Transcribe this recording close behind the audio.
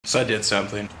So I did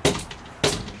something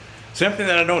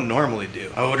that I don't normally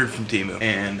do. I ordered from TEMU,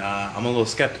 and I'm a little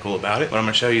skeptical about it, but I'm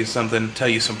gonna show you something, tell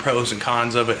you some pros and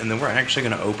cons of it, and then we're actually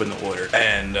gonna open the order,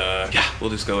 and yeah, we'll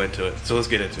just go into it. So let's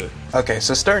get into it. Okay,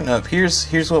 so starting up,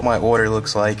 here's what my order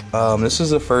looks like. This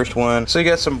is the first one. So you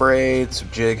got some braids, some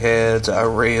jig heads, a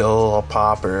reel, a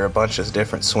popper, a bunch of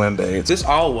different swim baits. This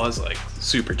all was like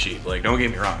super cheap. Like, don't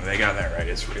get me wrong, they got that right.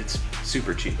 It's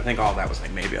super cheap. I think all that was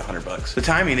like maybe $100. The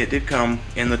timing, it did come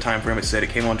in the time frame. It said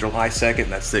it came on July 2nd.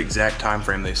 That's the exact time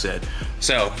frame they said.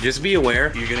 So just be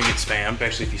aware, you're gonna get spammed,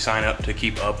 especially if you sign up to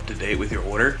keep up to date with your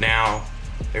order. Now,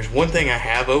 there's one thing I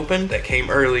have opened that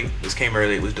came early. This came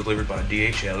early. It was delivered by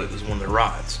DHL. It was one of the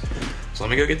rods. So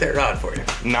let me go get that rod for you.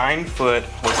 9 foot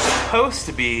was supposed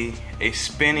to be a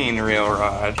spinning reel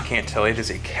rod. You can't tell, it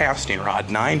is a casting rod.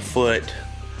 9 foot.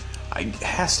 It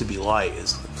has to be light,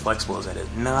 as flexible as that is.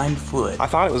 9 foot. I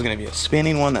thought it was gonna be a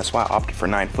spinning one. That's why I opted for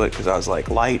 9 foot, because I was like,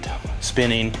 light,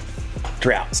 spinning,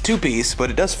 drought. It's 2-piece, but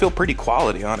it does feel pretty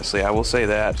quality, honestly. I will say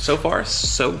that. So far,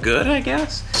 so good, I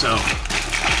guess. So,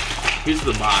 here's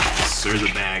the box, or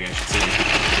the bag, I should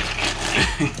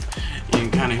say. You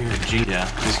can kind of hear it jing. Yeah,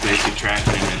 just basic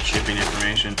tracking and shipping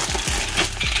information.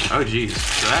 Oh, geez.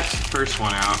 So that's the first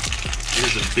one out.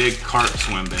 Here's a big carp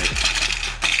swim bait.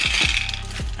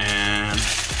 And,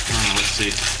 let's see.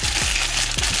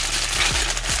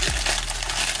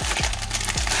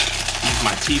 Use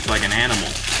my teeth like an animal.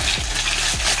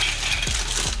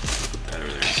 Put that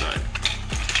over there inside.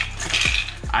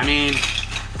 I mean,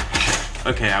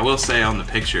 okay, I will say on the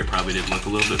picture it probably did look a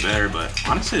little bit better, but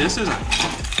honestly, this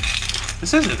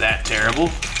isn't that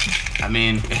terrible. I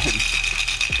mean,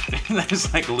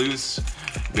 there's like loose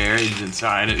bearings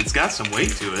inside it. It's got some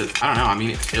weight to it. I don't know, I mean,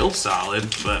 it feels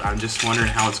solid, but I'm just wondering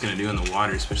how it's gonna do in the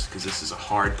water, especially because this is a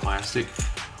hard plastic.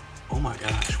 Oh my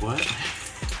gosh, what?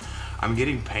 I'm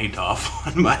getting paint off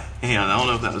on my hand. I don't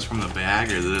know if that was from the bag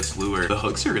or this lure. The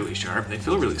hooks are really sharp. They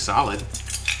feel really solid.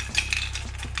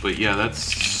 But yeah, that's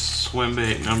swim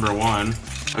bait number 1.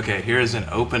 Okay, here's an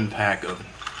open pack of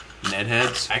Ned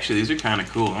heads. Actually, these are kind of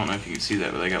cool. I don't know if you can see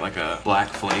that, but they got like a black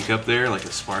flake up there, like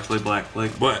a sparkly black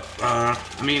flake. But, I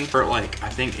mean, for like, I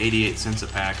think 88 cents a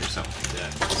pack or something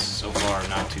like that. So far,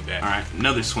 not too bad. All right,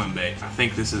 another swim bait. I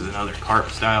think this is another carp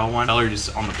style one. Color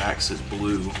just on the back says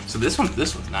blue. So this one's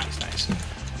nice.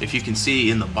 If you can see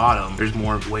in the bottom, there's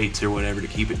more weights or whatever to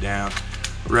keep it down.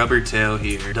 Rubber tail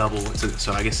here, double,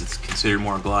 so I guess it's considered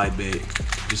more glide bait,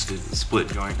 just a split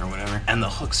joint or whatever. And the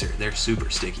hooks they're super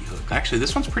sticky hooks. Actually,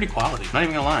 this one's pretty quality, not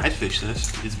even gonna lie. I'd fish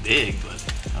this. It's big, but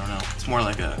I don't know. It's more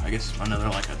like I guess another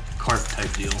like a carp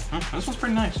type deal. This one's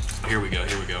pretty nice. Here we go.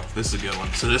 This is a good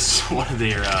one. So this is one of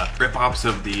their rip-offs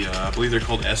of the, I believe they're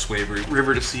called S-Wave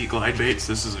River to Sea glide baits.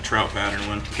 This is a trout pattern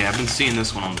one. Okay, I've been seeing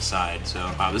this one on the side, so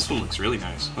wow, this one looks really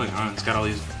nice. Look, it's got all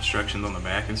these instructions on the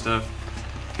back and stuff.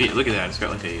 Yeah, look at that, it's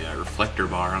got like a reflector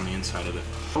bar on the inside of it.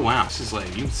 Oh wow, this is like,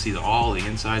 you can see all the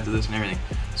insides of this and everything.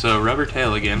 So rubber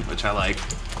tail again, which I like.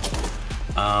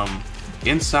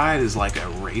 Inside is like a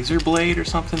razor blade or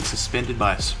something suspended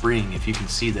by a spring, if you can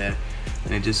see that.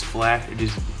 And it just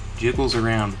jiggles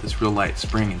around with this real light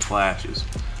spring and flashes.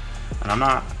 And I'm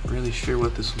not really sure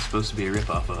what this was supposed to be a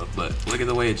rip-off of, but look at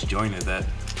the way it's jointed.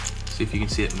 See if you can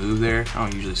see it move there. I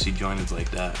don't usually see jointed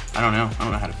like that. I don't know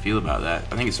how to feel about that.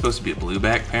 I think it's supposed to be a blue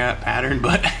back pattern,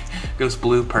 but it goes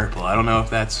blue purple. I don't know if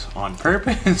that's on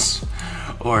purpose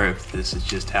or if this is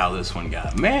just how this one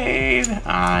got made.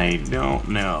 I don't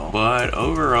know. But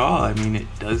overall, I mean, it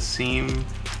does seem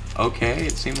okay.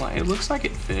 It looks like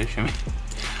it fish. I mean,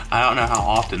 I don't know how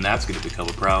often that's gonna become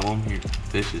a problem. Your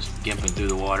fish is gimping through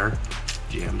the water,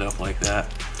 jammed up like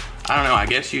that. I don't know, I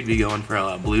guess you'd be going for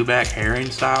a blueback herring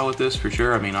style with this for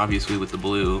sure. I mean, obviously with the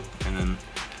blue, and then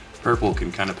purple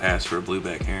can kind of pass for a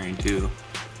blueback herring too.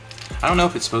 I don't know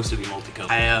if it's supposed to be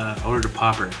multicolored. I ordered a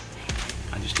popper.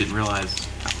 I just didn't realize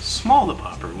how small the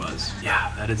popper was.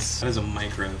 Yeah, that is a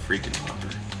micro freaking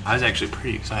popper. I was actually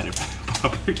pretty excited about the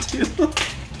popper too.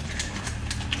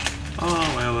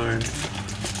 Oh my lord.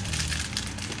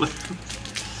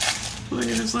 Look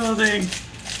at this little thing.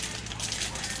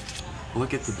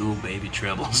 Look at the little baby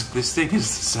trebles. This thing is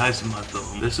the size of my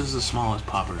thumb. This is the smallest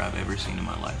popper I've ever seen in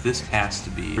my life. This has to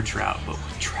be for trout, but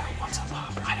with trout, what's a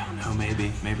popper? I don't know,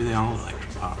 maybe. Maybe they all like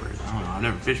poppers. I don't know, I've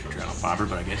never fished for trout on popper,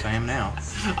 but I guess I am now.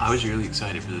 I was really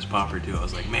excited for this popper too. I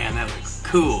was like, man, that looks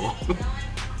cool.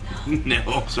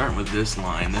 No. Starting with this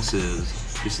line, this is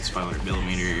 500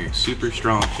 millimeter, super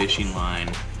strong fishing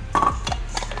line.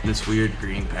 This weird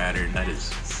green pattern, that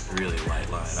is a really light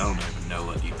line. I don't even know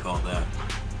what you'd call that.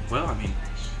 Well, I mean,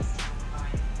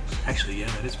 actually, yeah,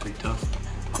 that is pretty tough.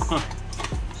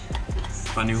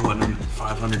 If I knew what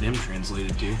 500M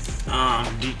translated to.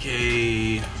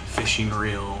 DK fishing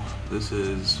reel. This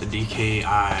is a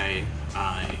DKI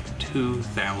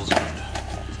 2000.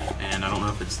 And I don't know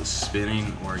if it's the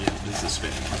spinning or, yeah, it is the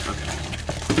spinning. Okay.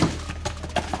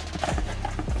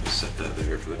 Set that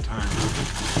there for the time.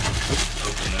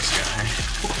 Open this guy.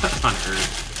 What on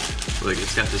earth? Look,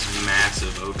 it's got this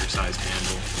massive oversized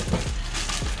handle.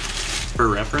 For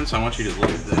reference, I want you to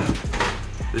look at that.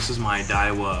 This is my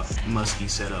Daiwa musky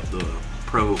setup, the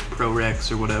Pro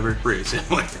Rex or whatever. Pretty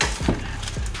similar.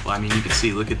 Well, I mean, you can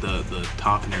see, look at the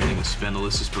top and everything, the spindle.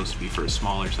 This is supposed to be for a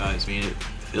smaller size. I mean, it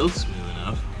feels smooth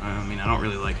enough. I mean, I don't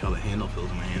really like how the handle feels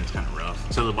in my hand. It's kind of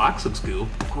rough. So the box looks cool.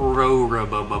 I don't know how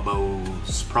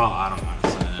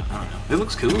to say that. I don't know. It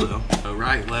looks cool though. So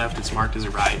right, left, it's marked as a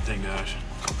right, thank gosh.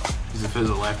 Because if it was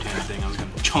a left-handed thing, I was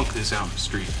gonna chunk this out in the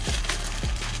street.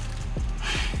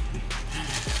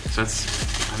 So that's,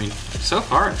 I mean, so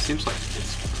far it seems like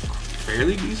it's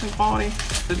fairly decent quality.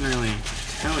 Didn't really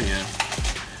tell you.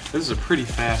 This is a pretty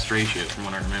fast ratio from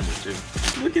what I remember too.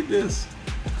 Look at this.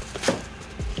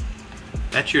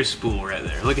 That's your spool right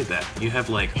there. Look at that. You have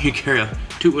like, you carry a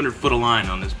 200-foot of line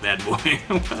on this bad boy.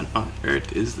 What on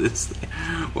earth is this thing?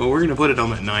 Well, we're gonna put it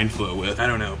on that 9-foot width. I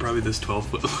don't know, probably this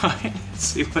 12-foot line.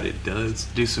 See what it does.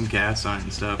 Do some casts on it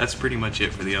and stuff. That's pretty much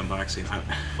it for the unboxing.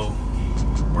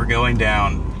 We're going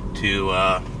down to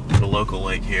the local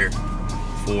lake here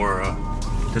for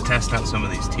to test out some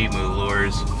of these TEMU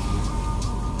lures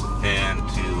and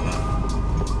to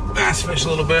bass fish a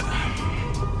little bit.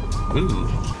 Ooh.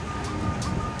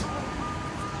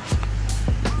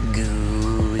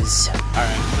 Goose.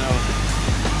 Alright, so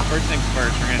first things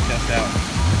first, we're gonna test out.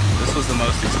 This was the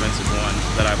most expensive one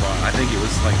that I bought. I think it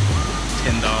was like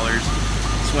 $10.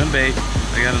 Swim bait.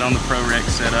 I got it on the Pro Rex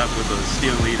setup with a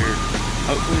steel leader.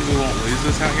 Hopefully we won't lose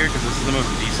this out here because this is the most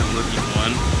decent looking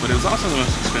one, but it was also the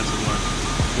most expensive one.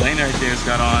 Lane right there has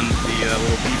got on the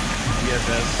little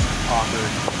BFS popper,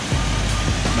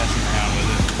 messing around with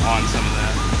it on some of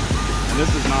that. And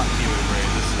this is not TEMU braid,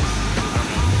 this is, I don't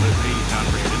know, but it's 80-pound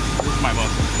braid. This is my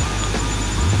muscle.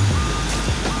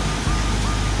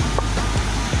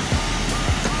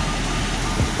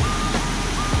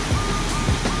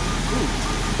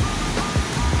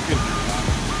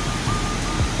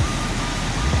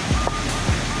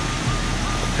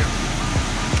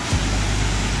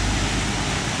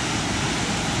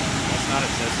 Not a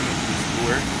testament to this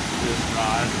lure. This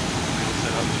rod will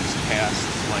set up just casts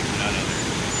like none other.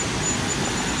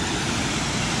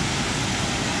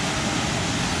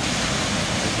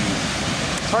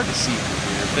 It's hard to see from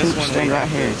here. This one right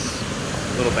here is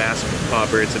a little bass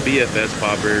popper. It's a BFS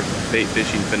popper, bait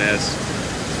fishing finesse.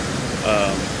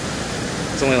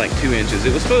 It's only like 2 inches.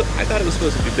 It was I thought it was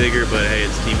supposed to be bigger, but hey,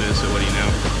 it's TEMU, so what do you know?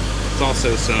 It's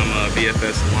also some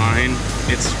BFS line.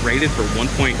 It's rated for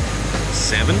 1.7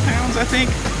 pounds, I think,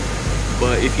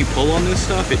 but if you pull on this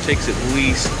stuff, it takes at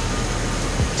least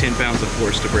 10 pounds of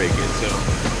force to break it, so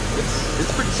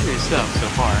it's pretty serious stuff so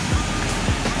far.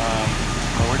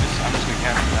 But I'm just gonna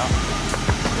cast it out.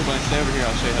 Hey buddy, stay over here,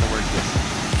 I'll show you how to work this.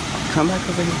 Come back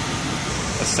over here.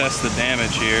 Assess the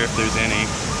damage here, if there's any.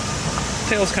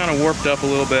 Tail's kind of warped up a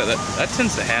little bit. That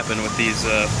tends to happen with these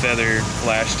feather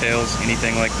flash tails,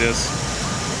 anything like this.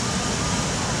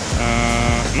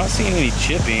 I'm not seeing any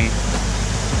chipping.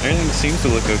 Everything seems to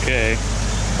look okay.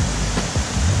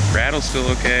 Rattle's still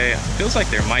okay. Feels like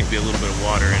there might be a little bit of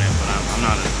water in it, but I'm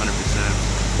not at 100%.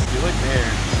 If you look there,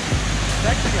 it's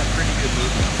actually got pretty good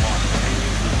movement of water.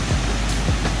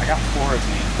 I got 4 of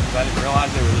these because I didn't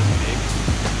realize they were this big.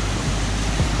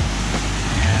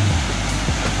 And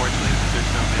unfortunately, since they're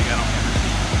so big, I don't ever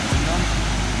see using them,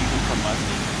 even from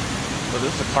musky. But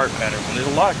this is a carp pattern.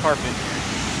 There's a lot of carp in here.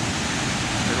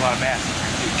 There's a lot of bass in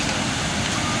here too, so.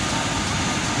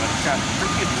 But it's got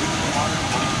pretty good movement of water.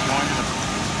 Once you go into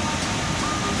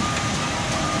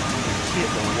hit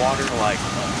the water like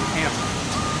a hammer.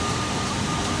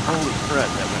 Holy crud,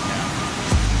 that went down.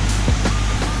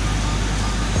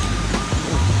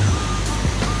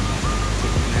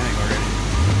 Snag already.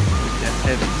 That's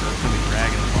heavy, so it's gonna be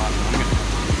dragging the bottom. I'm gonna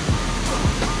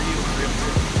reel real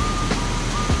quick.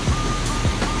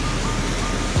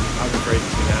 I was afraid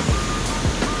this could happen.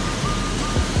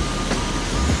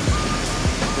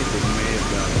 I think they may have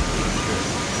got it. I'm not sure.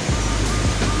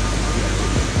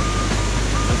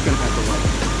 I was gonna have to like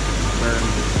burn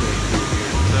this thing through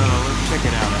here. So let's check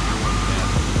it out after one step.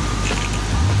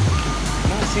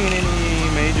 Not seeing any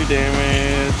major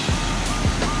damage.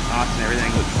 Knots and everything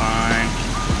look fine.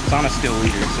 It's on a steel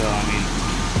leader, so I mean,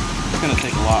 it's gonna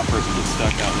take a lot for it to get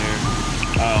stuck out there.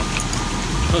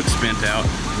 Looks spent out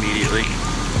immediately.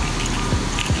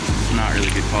 It's not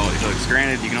really good quality hooks.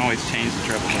 Granted, you can always change the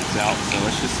treble hooks out, so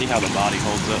let's just see how the body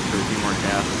holds up for a few more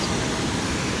casts.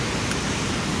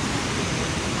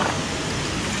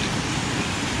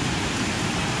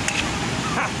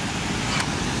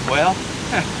 Well,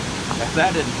 if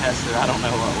that didn't test it, I don't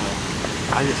know what will.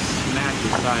 I just smacked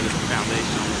the side of the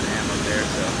foundation on the dam up there,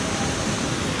 so.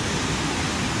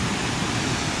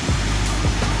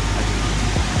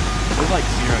 There's like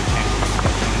 0 chance of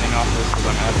getting anything off this because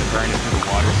I'm gonna have to burn it through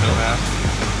the water so fast.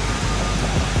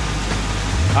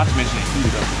 Not to mention it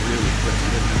heated up really quick.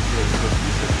 It didn't really supposed to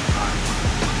be sitting hot.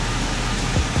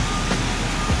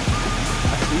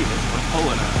 I see it. We're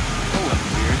pulling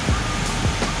weird.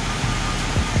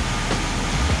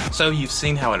 So you've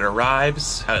seen how it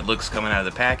arrives, how it looks coming out of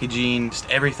the packaging, just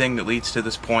everything that leads to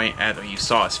this point. You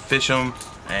saw us fish them,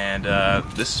 and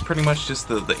this is pretty much just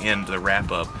the end, the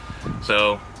wrap up.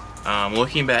 So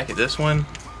looking back at this one,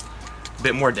 a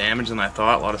bit more damage than I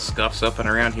thought, a lot of scuffs up and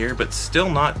around here, but still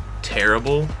not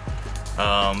terrible.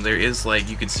 There is, like,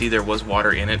 you can see there was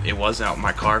water in it. It was out in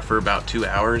my car for about 2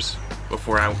 hours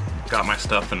before I got my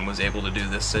stuff and was able to do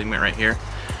this segment right here.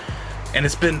 And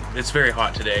it's very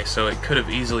hot today, so it could have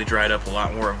easily dried up a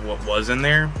lot more of what was in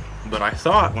there. But I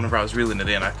thought, whenever I was reeling it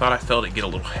in, I thought I felt it get a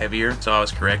little heavier. So I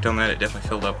was correct on that. It definitely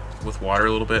filled up with water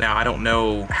a little bit. Now, I don't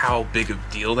know how big of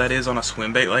a deal that is on a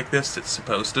swim bait like this. It's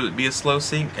supposed to be a slow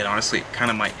sink, and honestly, it kind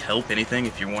of might help anything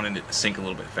if you're wanting it to sink a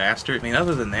little bit faster. I mean,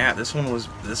 other than that, this one was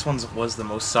the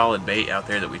most solid bait out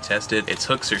there that we tested. Its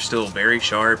hooks are still very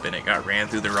sharp, and it got ran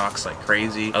through the rocks like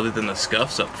crazy. Other than the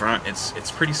scuffs up front,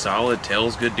 it's pretty solid.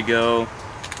 Tail's good to go.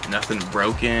 Nothing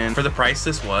broken. For the price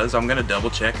this was, I'm gonna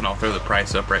double check and I'll throw the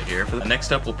price up right here.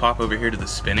 Next up, we'll pop over here to the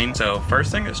spinning. So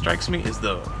first thing that strikes me is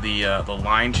the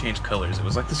line changed colors. It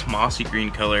was like this mossy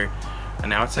green color, and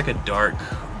now it's like a dark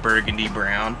burgundy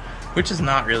brown, which is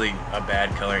not really a bad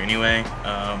color anyway.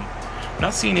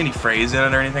 Not seeing any frays in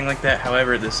it or anything like that.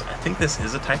 However, I think this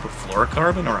is a type of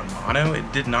fluorocarbon or a mono.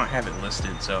 It did not have it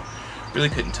listed, so really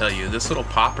couldn't tell you. This little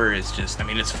popper is just, I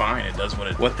mean, it's fine. It does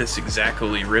what this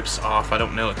exactly rips off. I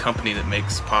don't know a company that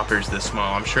makes poppers this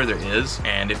small. I'm sure there is,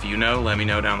 and if you know, let me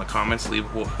know down in the comments. Leave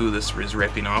who this is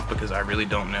ripping off, because I really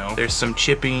don't know. There's some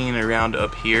chipping around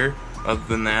up here. Other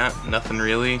than that, nothing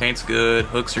really. Paint's good,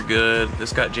 hooks are good.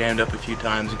 This got jammed up a few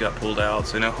times and got pulled out,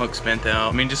 so no hooks bent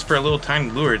out. I mean, just for a little tiny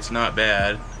lure, it's not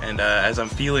bad. And as I'm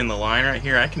feeling the line right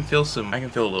here, I can feel a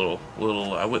little,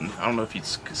 I don't know if you'd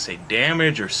say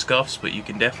damage or scuffs, but you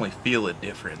can definitely feel a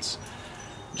difference.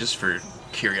 Just for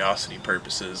curiosity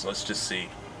purposes, let's just see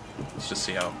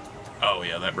how, oh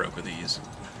yeah, that broke with ease.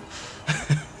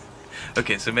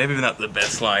 Okay, so maybe not the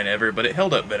best line ever, but it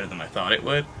held up better than I thought it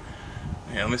would.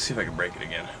 Yeah, let me see if I can break it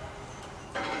again.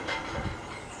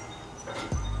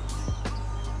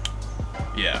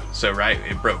 Yeah, so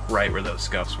it broke right where those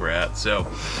scuffs were at. So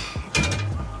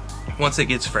once it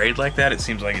gets frayed like that, it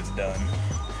seems like it's done.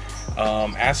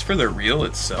 As for the reel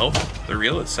itself,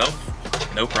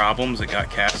 no problems. It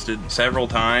got casted several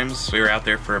times. We were out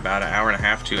there for about an hour and a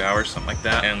half, 2 hours, something like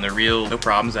that, and the reel, no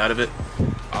problems out of it.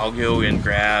 I'll go and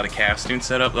grab a casting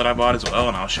setup that I bought as well,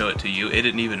 and I'll show it to you. It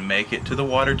didn't even make it to the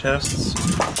water tests.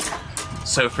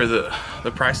 So for the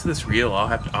price of this reel,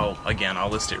 I'll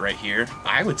list it right here.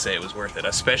 I would say it was worth it,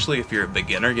 especially if you're a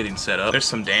beginner getting set up. There's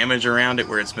some damage around it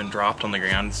where it's been dropped on the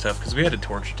ground and stuff, because we had to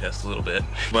torture test a little bit.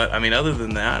 But I mean, other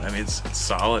than that, I mean, it's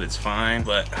solid, it's fine.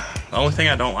 But the only thing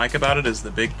I don't like about it is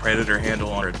the big Predator handle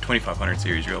on our 2500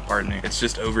 series reel, pardon me. It's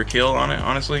just overkill on it,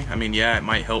 honestly. I mean, yeah, it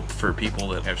might help for people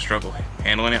that have struggled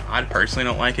handling it. I personally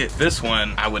don't like it. This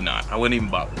one, I wouldn't even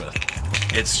bother with.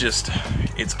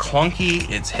 It's clunky,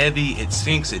 it's heavy, it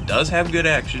sinks, it does have good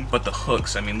action, but the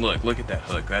hooks, I mean, look at that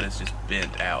hook, that is just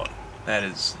bent out.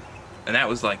 And that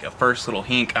was like a first little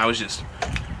hink. I was just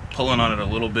pulling on it a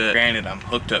little bit. Granted, I'm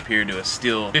hooked up here to a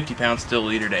 50-pound steel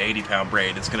leader to 80-pound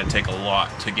braid. It's gonna take a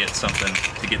lot to get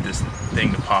this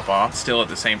thing to pop off. Still, at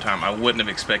the same time, I wouldn't have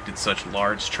expected such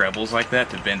large trebles like that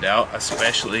to bend out,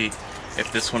 especially if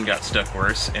this one got stuck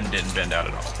worse and didn't bend out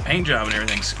at all. Paint job and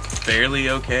everything's fairly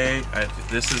okay.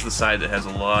 This is the side that has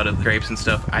a lot of scrapes and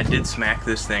stuff. I did smack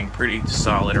this thing pretty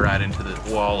solid right into the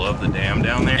wall of the dam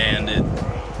down there, and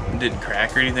it didn't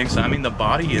crack or anything. So I mean, the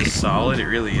body is solid, it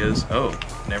really is. Oh,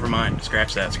 never mind,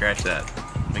 scratch that.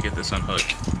 Let me get this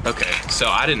unhooked. Okay, so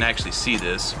I didn't actually see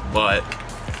this, but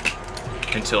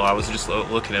until I was just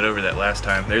looking it over that last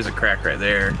time, there's a crack right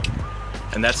there.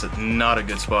 And that's not a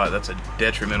good spot. That's a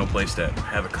detrimental place to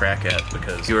have a crack at,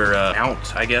 because you're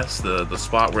out, I guess, the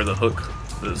spot where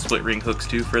the split ring hooks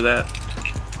to for that.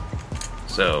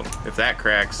 So if that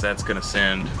cracks, that's gonna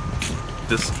send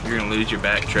this, you're gonna lose your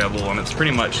back treble, and it's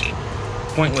pretty much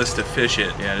pointless to fish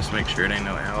it. Yeah, just make sure it ain't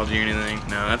no algae or anything.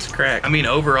 No, that's a crack. I mean,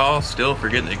 overall, still for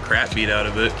getting the crap beat out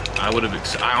of it,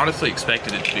 I honestly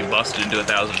expected it to be busted into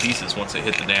 1,000 pieces once it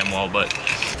hit the damn wall, but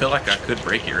I feel like I could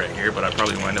break it right here, but I'd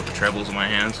probably wind up with trebles in my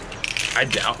hands. I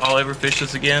doubt I'll ever fish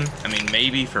this again. I mean,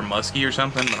 maybe for muskie or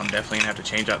something, but I'm definitely gonna have to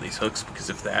change out these hooks, because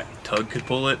if that tug could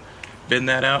pull it, bend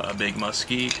that out, a big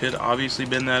muskie could obviously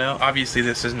bend that out. Obviously,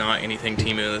 this is not anything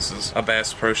TEMU. This is a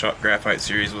Bass Pro Shop Graphite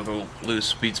series with a loose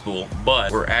speed spool,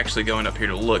 but we're actually going up here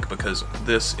to look because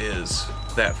this is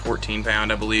that 14-pound,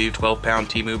 I believe, 12-pound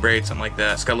TEMU braid, something like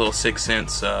that. It's got a little 6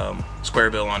 cents square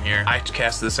bill on here. I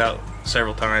cast this out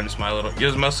several times. It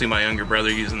was mostly my younger brother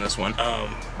using this one.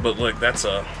 But look, that's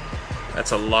a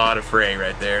lot of fray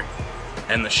right there.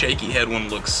 And the shaky head one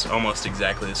looks almost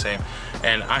exactly the same.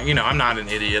 And I'm not an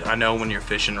idiot. I know when you're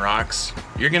fishing rocks,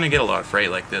 you're gonna get a lot of fray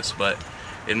like this, but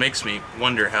it makes me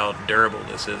wonder how durable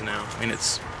this is now. I mean,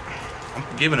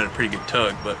 I'm giving it a pretty good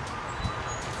tug, but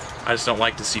I just don't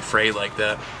like to see fray like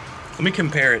that. Let me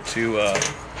compare it to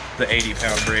the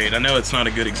 80-pound braid. I know it's not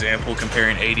a good example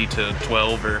comparing 80 to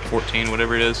 12 or 14,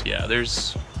 whatever it is. Yeah,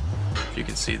 if you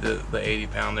can see the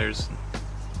 80-pound, there's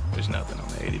nothing on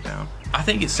the 80-pound. I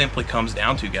think it simply comes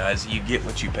down to, guys, you get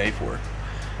what you pay for.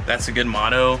 That's a good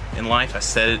motto in life. I've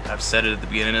said it at the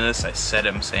beginning of this.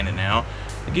 I'm saying it now.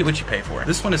 You get what you pay for.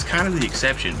 This one is kind of the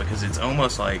exception because it's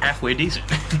almost like halfway decent.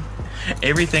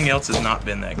 Everything else has not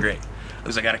been that great.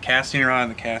 Because I got a casting rod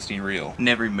and the casting reel.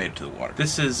 Never even made it to the water.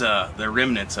 This is the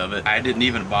remnants of it. I didn't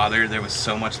even bother. There was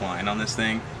so much line on this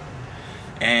thing.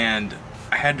 And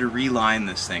I had to reline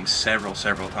this thing several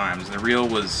times. The reel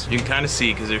was, you can kind of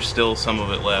see because there's still some of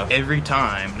it left. Every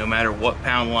time, no matter what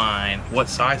pound line, what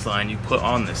size line you put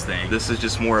on this thing, this is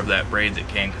just more of that braid that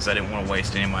came because I didn't want to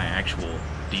waste any of my actual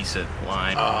decent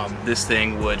line. This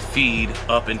thing would feed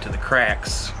up into the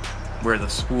cracks where the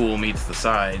spool meets the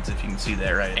sides, if you can see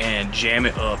that right, and jam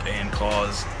it up and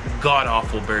cause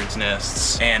god-awful bird's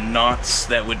nests and knots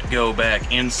that would go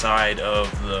back inside of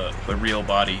the reel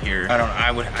body here. I don't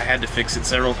know, I had to fix it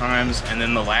several times, and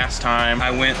then the last time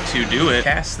I went to do it,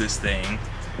 cast this thing,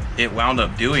 it wound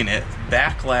up doing it,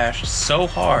 backlashed so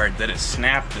hard that it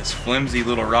snapped this flimsy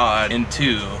little rod in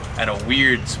two at a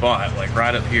weird spot, like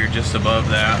right up here just above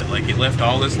that. Like, it left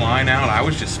all this line out. I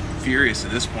was just furious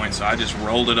at this point, so I just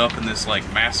rolled it up in this like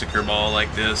massacre ball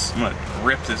like this. I'm gonna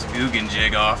rip this Guggen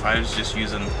jig off. I was just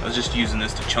using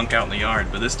this to chunk out in the yard,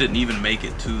 but this didn't even make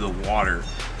it to the water.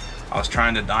 I was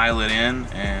trying to dial it in,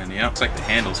 and yeah, looks like the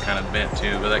handle's kind of bent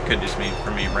too, but that could just be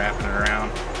for me wrapping it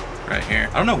around right here.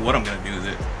 I don't know what I'm gonna do with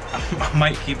it. I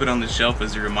might keep it on the shelf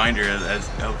as a reminder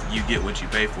of you get what you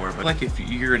pay for. But like, if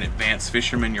you're an advanced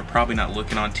fisherman, you're probably not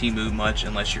looking on TEMU much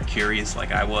unless you're curious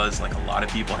like I was, like a lot of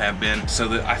people have been. So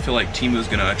that I feel like TEMU is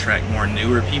gonna attract more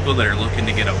newer people that are looking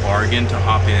to get a bargain to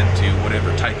hop into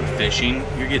whatever type of fishing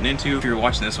you're getting into. If you're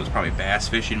watching this, it's probably bass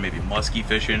fishing, maybe musky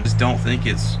fishing. Just don't think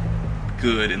it's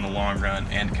good in the long run,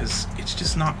 and because it's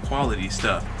just not quality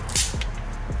stuff.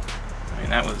 I mean,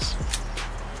 that was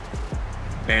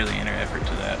barely any effort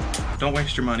to that. Don't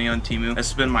waste your money on TEMU.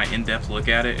 That's been my in-depth look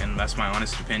at it, and that's my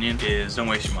honest opinion, is don't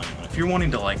waste your money on it. If you're wanting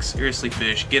to like seriously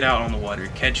fish, get out on the water,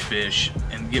 catch fish,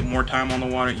 and get more time on the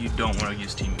water, you don't want to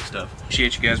use TEMU stuff.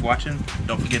 Appreciate you guys watching.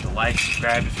 Don't forget to like,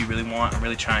 subscribe if you really want. I'm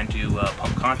really trying to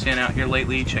pump content out here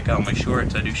lately. Check out my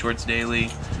shorts. I do shorts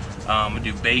daily. I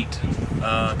do bait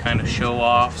kind of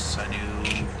show-offs. I do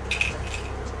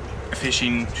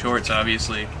fishing shorts,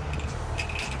 obviously.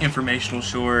 Informational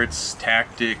shorts,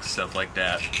 tactics, stuff like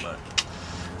that. But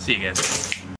see you guys.